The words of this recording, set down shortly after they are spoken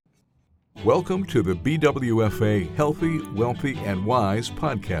Welcome to the BWFA Healthy, Wealthy, and Wise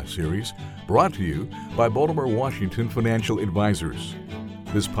podcast series brought to you by Baltimore, Washington Financial Advisors.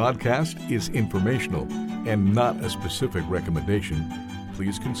 This podcast is informational and not a specific recommendation.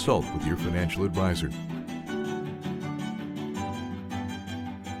 Please consult with your financial advisor.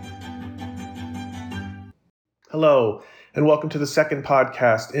 Hello, and welcome to the second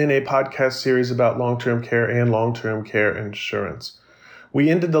podcast in a podcast series about long-term care and long-term care insurance. We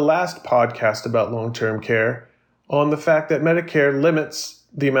ended the last podcast about long-term care on the fact that Medicare limits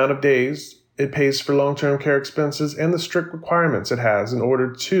the amount of days it pays for long-term care expenses and the strict requirements it has in order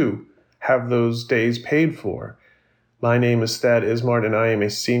to have those days paid for. My name is Thad Ismart, and I am a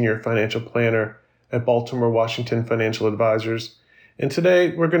senior financial planner at Baltimore, Washington Financial Advisors. And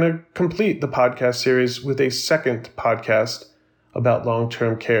today we're going to complete the podcast series with a second podcast about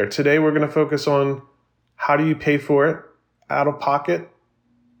long-term care. Today we're going to focus on how do you pay for it out of pocket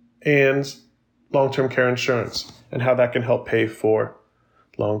and long-term care insurance and how that can help pay for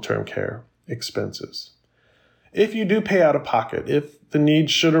long-term care expenses. If you do pay out of pocket, if the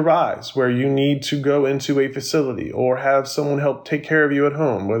need should arise where you need to go into a facility or have someone help take care of you at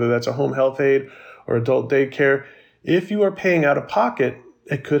home, whether that's a home health aide or adult daycare, if you are paying out of pocket,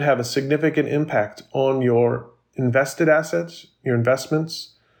 it could have a significant impact on your invested assets, your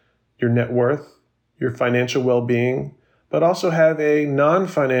investments, your net worth, your financial well-being, but also have a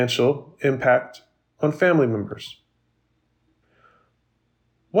non-financial impact on family members.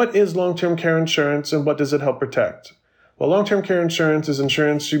 What is long-term care insurance and what does it help protect? Well, long-term care insurance is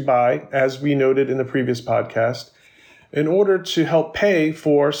insurance you buy, as we noted in the previous podcast, in order to help pay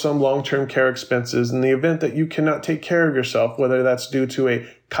for some long-term care expenses in the event that you cannot take care of yourself, whether that's due to a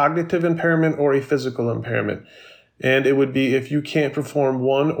cognitive impairment or a physical impairment. And it would be if you can't perform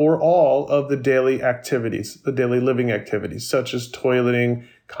one or all of the daily activities, the daily living activities, such as toileting,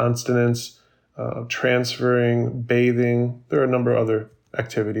 continence, transferring, bathing. There are a number of other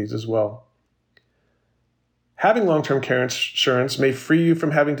activities as well. Having long-term care insurance may free you from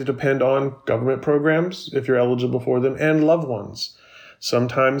having to depend on government programs, if you're eligible for them, and loved ones.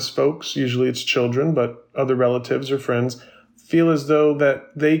 Sometimes folks, usually it's children, but other relatives or friends, feel as though that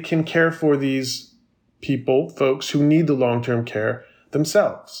they can care for these folks who need the long-term care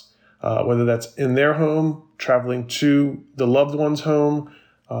themselves, whether that's in their home, traveling to the loved one's home,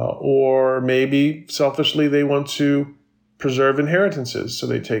 or maybe selfishly they want to preserve inheritances, so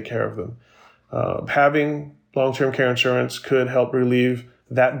they take care of them. Having long-term care insurance could help relieve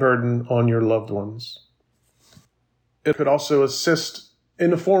that burden on your loved ones. It could also assist in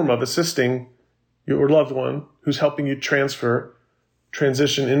the form of assisting your loved one who's helping you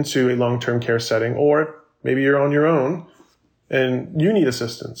transition into a long-term care setting, or maybe you're on your own and you need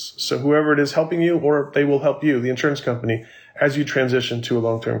assistance. So whoever it is helping you, or they will help you, the insurance company, as you transition to a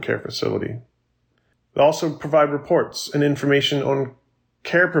long-term care facility. They also provide reports and information on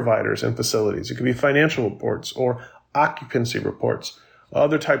care providers and facilities. It could be financial reports or occupancy reports,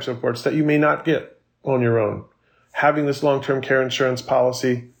 other types of reports that you may not get on your own. Having this long-term care insurance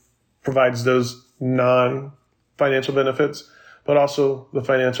policy provides those non-financial benefits, but also the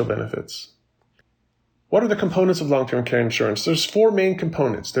financial benefits. What are the components of long-term care insurance? There's four main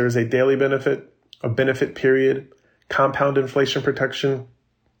components. There's a daily benefit, a benefit period, compound inflation protection,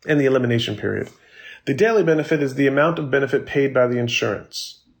 and the elimination period. The daily benefit is the amount of benefit paid by the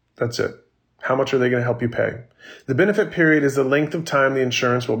insurance. That's it. How much are they going to help you pay? The benefit period is the length of time the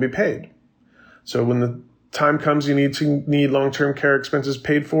insurance will be paid. So when the time comes you need long-term care expenses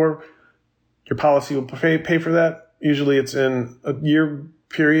paid for, your policy will pay for that. Usually it's in a year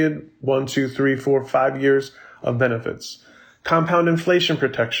period, 1, 2, 3, 4, 5 years of benefits. Compound inflation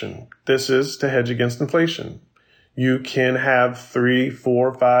protection. This is to hedge against inflation. You can have 3,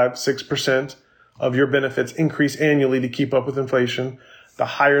 4, 5, 6% of your benefits increase annually to keep up with inflation. The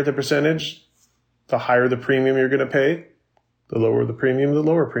higher the percentage, the higher the premium you're going to pay. The lower the premium, the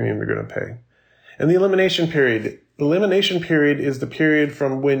lower premium you're going to pay. And the elimination period. The elimination period is the period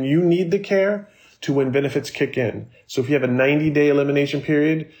from when you need the care to when benefits kick in. So if you have a 90-day elimination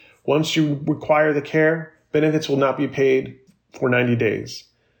period, once you require the care, benefits will not be paid for 90 days.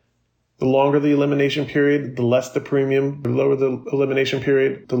 The longer the elimination period, the less the premium. The lower the elimination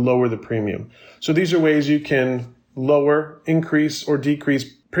period, the lower the premium. So these are ways you can lower, increase, or decrease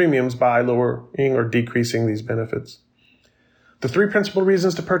premiums by lowering or decreasing these benefits. The three principal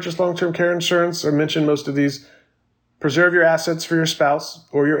reasons to purchase long-term care insurance, I mentioned most of these. Preserve your assets for your spouse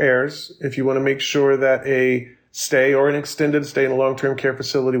or your heirs. If you want to make sure that a stay or an extended stay in a long-term care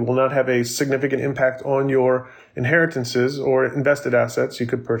facility will not have a significant impact on your inheritances or invested assets, you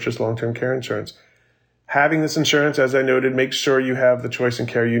could purchase long-term care insurance. Having this insurance, as I noted, makes sure you have the choice and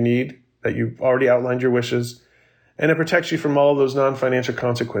care you need that you've already outlined your wishes, and it protects you from all of those non-financial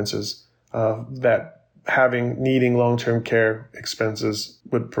consequences that needing long-term care expenses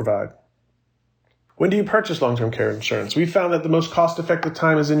would provide. When do you purchase long-term care insurance? We found that the most cost-effective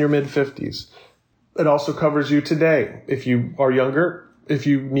time is in your mid-50s. It also covers you today. If you are younger, if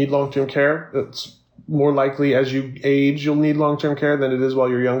you need long-term care, it's more likely as you age, you'll need long-term care than it is while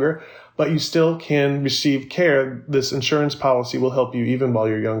you're younger, but you still can receive care. This insurance policy will help you even while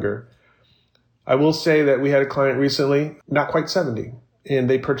you're younger. I will say that we had a client recently, not quite 70, and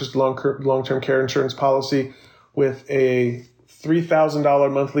they purchased a long-term care insurance policy with a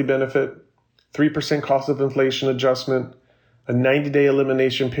 $3,000 monthly benefit, 3% cost of inflation adjustment, a 90-day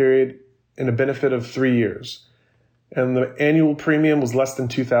elimination period, and a benefit of 3 years. And the annual premium was less than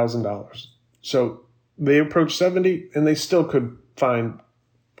 $2,000. So they approached 70 and they still could find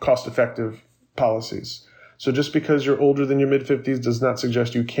cost-effective policies. So just because you're older than your mid-50s does not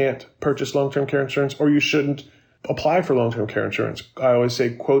suggest you can't purchase long-term care insurance or you shouldn't apply for long-term care insurance. I always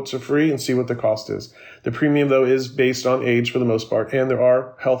say quotes are free and see what the cost is. The premium, though, is based on age for the most part, and there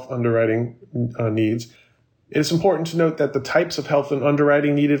are health underwriting needs. It is important to note that the types of health and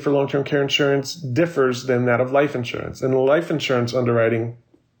underwriting needed for long-term care insurance differs than that of life insurance. In the life insurance underwriting,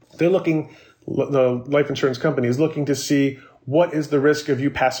 the life insurance company is looking to see what is the risk of you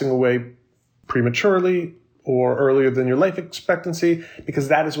passing away prematurely or earlier than your life expectancy, because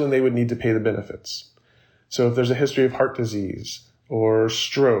that is when they would need to pay the benefits. So if there's a history of heart disease or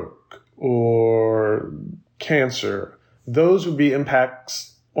stroke or cancer, those would be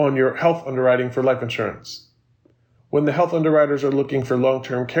impacts on your health underwriting for life insurance. When the health underwriters are looking for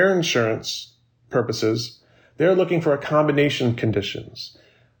long-term care insurance purposes, they're looking for a combination of conditions,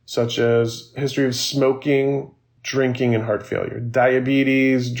 such as history of smoking, drinking, and heart failure,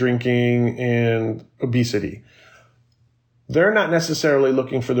 diabetes, drinking, and obesity. They're not necessarily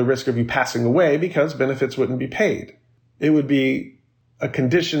looking for the risk of you passing away because benefits wouldn't be paid. It would be a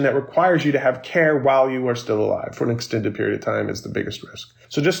condition that requires you to have care while you are still alive for an extended period of time is the biggest risk.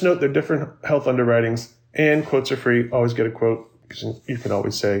 So just note they're different health underwritings and quotes are free. Always get a quote because you can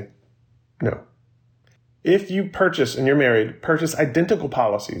always say no. If you purchase and you're married, purchase identical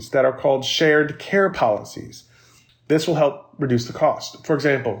policies that are called shared care policies. This will help reduce the cost. For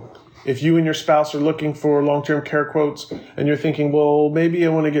example, if you and your spouse are looking for long-term care quotes and you're thinking, well, maybe I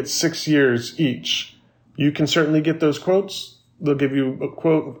want to get 6 years each, you can certainly get those quotes. They'll give you a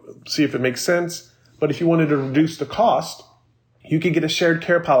quote, see if it makes sense. But if you wanted to reduce the cost, you could get a shared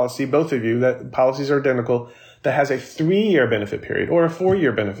care policy, both of you, that policies are identical, that has a 3-year benefit period or a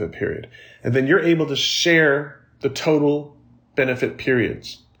 4-year benefit period. And then you're able to share the total benefit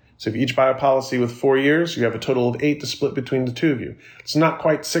periods. So if you each buy a policy with 4 years, you have a total of 8 to split between the two of you. It's not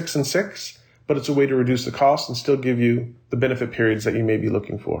quite 6 and 6, but it's a way to reduce the cost and still give you the benefit periods that you may be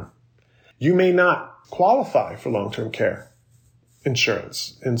looking for. You may not qualify for long-term care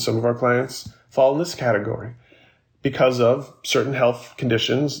insurance, and some of our clients fall in this category because of certain health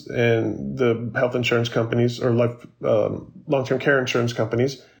conditions, and the health insurance companies or long-term care insurance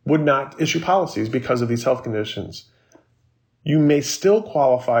companies would not issue policies because of these health conditions. You may still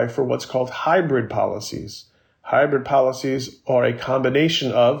qualify for what's called hybrid policies. Hybrid policies are a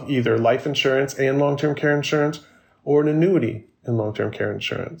combination of either life insurance and long-term care insurance or an annuity in long-term care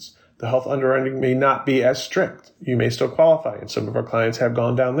insurance. The health underwriting may not be as strict. You may still qualify, and some of our clients have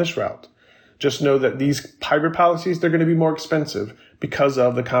gone down this route. Just know that these hybrid policies, they're going to be more expensive because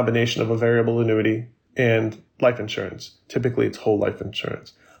of the combination of a variable annuity and life insurance. Typically, it's whole life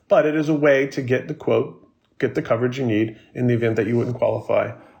insurance. But it is a way to get the quote, get the coverage you need in the event that you wouldn't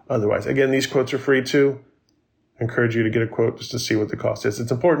qualify otherwise. Again, these quotes are free too. I encourage you to get a quote just to see what the cost is.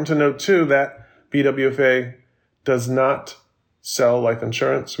 It's important to note too that BWFA does not sell life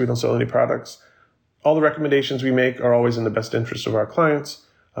insurance. We don't sell any products. All the recommendations we make are always in the best interest of our clients.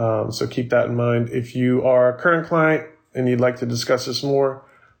 So keep that in mind. If you are a current client and you'd like to discuss this more,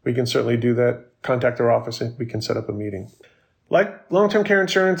 we can certainly do that. Contact our office and we can set up a meeting. Like long-term care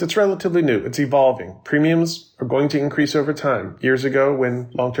insurance, it's relatively new. It's evolving. Premiums are going to increase over time. Years ago, when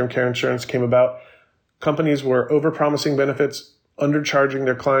long-term care insurance came about, companies were overpromising benefits, undercharging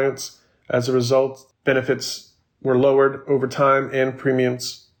their clients. As a result, benefits were lowered over time and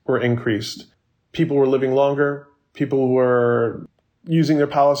premiums were increased. People were living longer. People were using their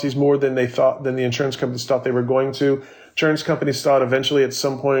policies more than the insurance companies thought they were going to. Insurance companies thought eventually at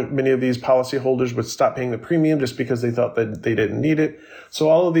some point many of these policyholders would stop paying the premium just because they thought that they didn't need it. So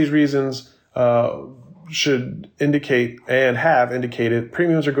all of these reasons should indicate and have indicated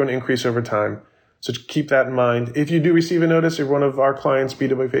premiums are going to increase over time. So keep that in mind. If you do receive a notice, if you're one of our clients,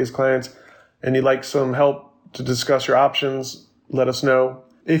 BWFA's clients, and you'd like some help to discuss your options, let us know.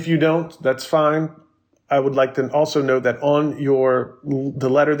 If you don't, that's fine. I would like to also note that on the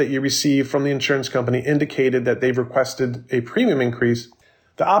letter that you received from the insurance company indicated that they've requested a premium increase.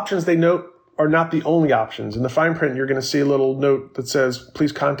 The options they note are not the only options. In the fine print, you're going to see a little note that says,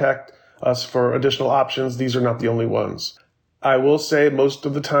 please contact us for additional options. These are not the only ones. I will say most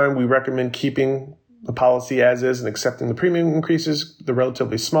of the time we recommend keeping the policy as is and accepting the premium increases. They're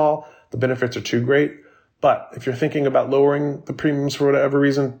relatively small. The benefits are too great. But if you're thinking about lowering the premiums for whatever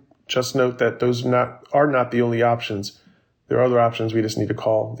reason, just note that those are not the only options. There are other options. We just need to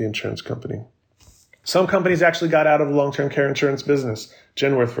call the insurance company. Some companies actually got out of the long-term care insurance business.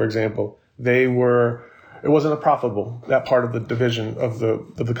 Genworth, for example, it wasn't profitable, that part of the division of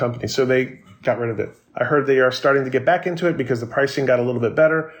the company. So they got rid of it. I heard they are starting to get back into it because the pricing got a little bit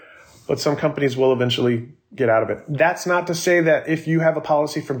better, but some companies will eventually get out of it. That's not to say that if you have a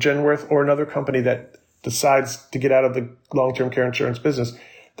policy from Genworth or another company that decides to get out of the long-term care insurance business,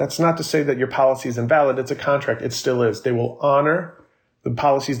 that's not to say that your policy is invalid. It's a contract. It still is. They will honor the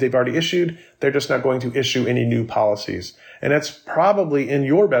policies they've already issued. They're just not going to issue any new policies. And that's probably in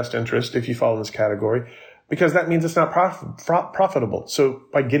your best interest if you fall in this category, because that means it's not profitable. So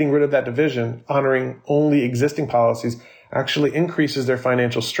by getting rid of that division, honoring only existing policies actually increases their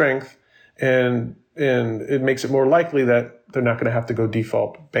financial strength, and it makes it more likely that they're not going to have to go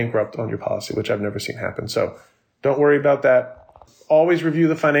default bankrupt on your policy, which I've never seen happen. So don't worry about that. Always review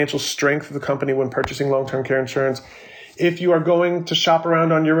the financial strength of the company when purchasing long-term care insurance. If you are going to shop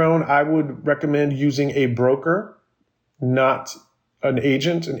around on your own, I would recommend using a broker, not an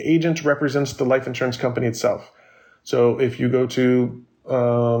agent. An agent represents the life insurance company itself. So if you go to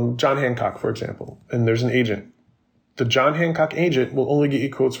John Hancock, for example, and there's an agent, the John Hancock agent will only get you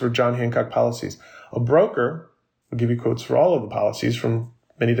quotes for John Hancock policies. A broker will give you quotes for all of the policies from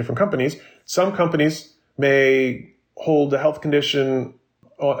many different companies. Some companies may hold a health condition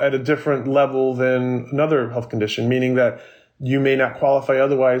at a different level than another health condition, meaning that you may not qualify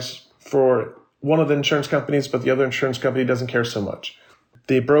otherwise for one of the insurance companies, but the other insurance company doesn't care so much.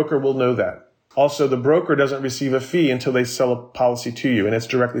 The broker will know that. Also, the broker doesn't receive a fee until they sell a policy to you, and it's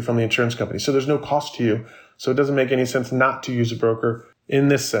directly from the insurance company. So there's no cost to you. So it doesn't make any sense not to use a broker in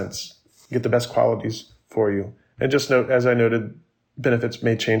this sense. Get the best qualities for you. And just note, as I noted, benefits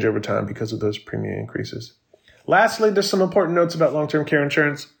may change over time because of those premium increases. Lastly, there's some important notes about long-term care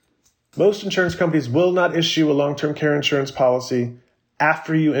insurance. Most insurance companies will not issue a long-term care insurance policy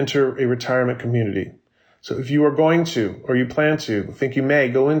after you enter a retirement community. So if you are going to, or you plan to, think you may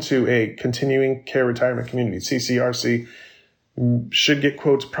go into a continuing care retirement community, CCRC, should get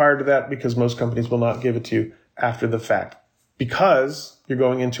quotes prior to that because most companies will not give it to you after the fact. Because you're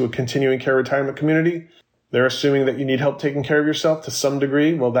going into a continuing care retirement community, they're assuming that you need help taking care of yourself to some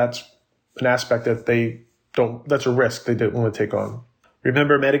degree. Well, that's an aspect that that's a risk they don't want to take on.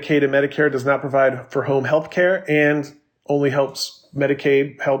 Remember, Medicaid and Medicare does not provide for home health care and only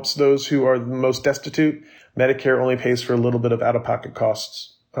Medicaid helps those who are the most destitute. Medicare only pays for a little bit of out-of-pocket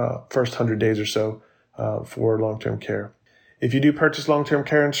costs, first 100 days or so, for long-term care. If you do purchase long-term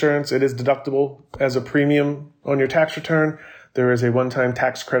care insurance, it is deductible as a premium on your tax return. There is a one-time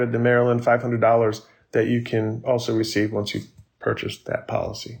tax credit in Maryland, $500, that you can also receive once you purchase that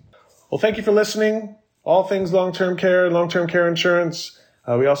policy. Well, thank you for listening. All things long-term care insurance.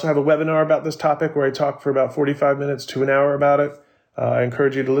 We also have a webinar about this topic where I talk for about 45 minutes to an hour about it. I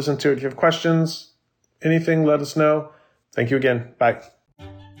encourage you to listen to it. If you have questions, anything, let us know. Thank you again. Bye.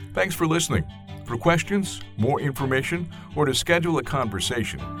 Thanks for listening. For questions, more information, or to schedule a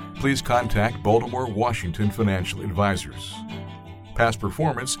conversation, please contact Baltimore, Washington Financial Advisors. Past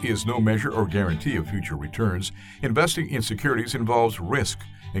performance is no measure or guarantee of future returns. Investing in securities involves risk,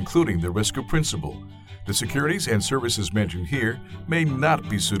 including the risk of principal. The securities and services mentioned here may not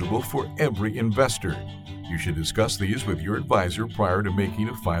be suitable for every investor. You should discuss these with your advisor prior to making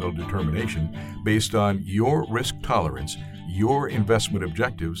a final determination based on your risk tolerance, your investment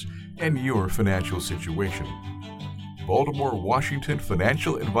objectives, and your financial situation. Baltimore, Washington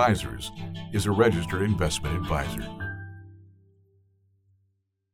Financial Advisors is a registered investment advisor.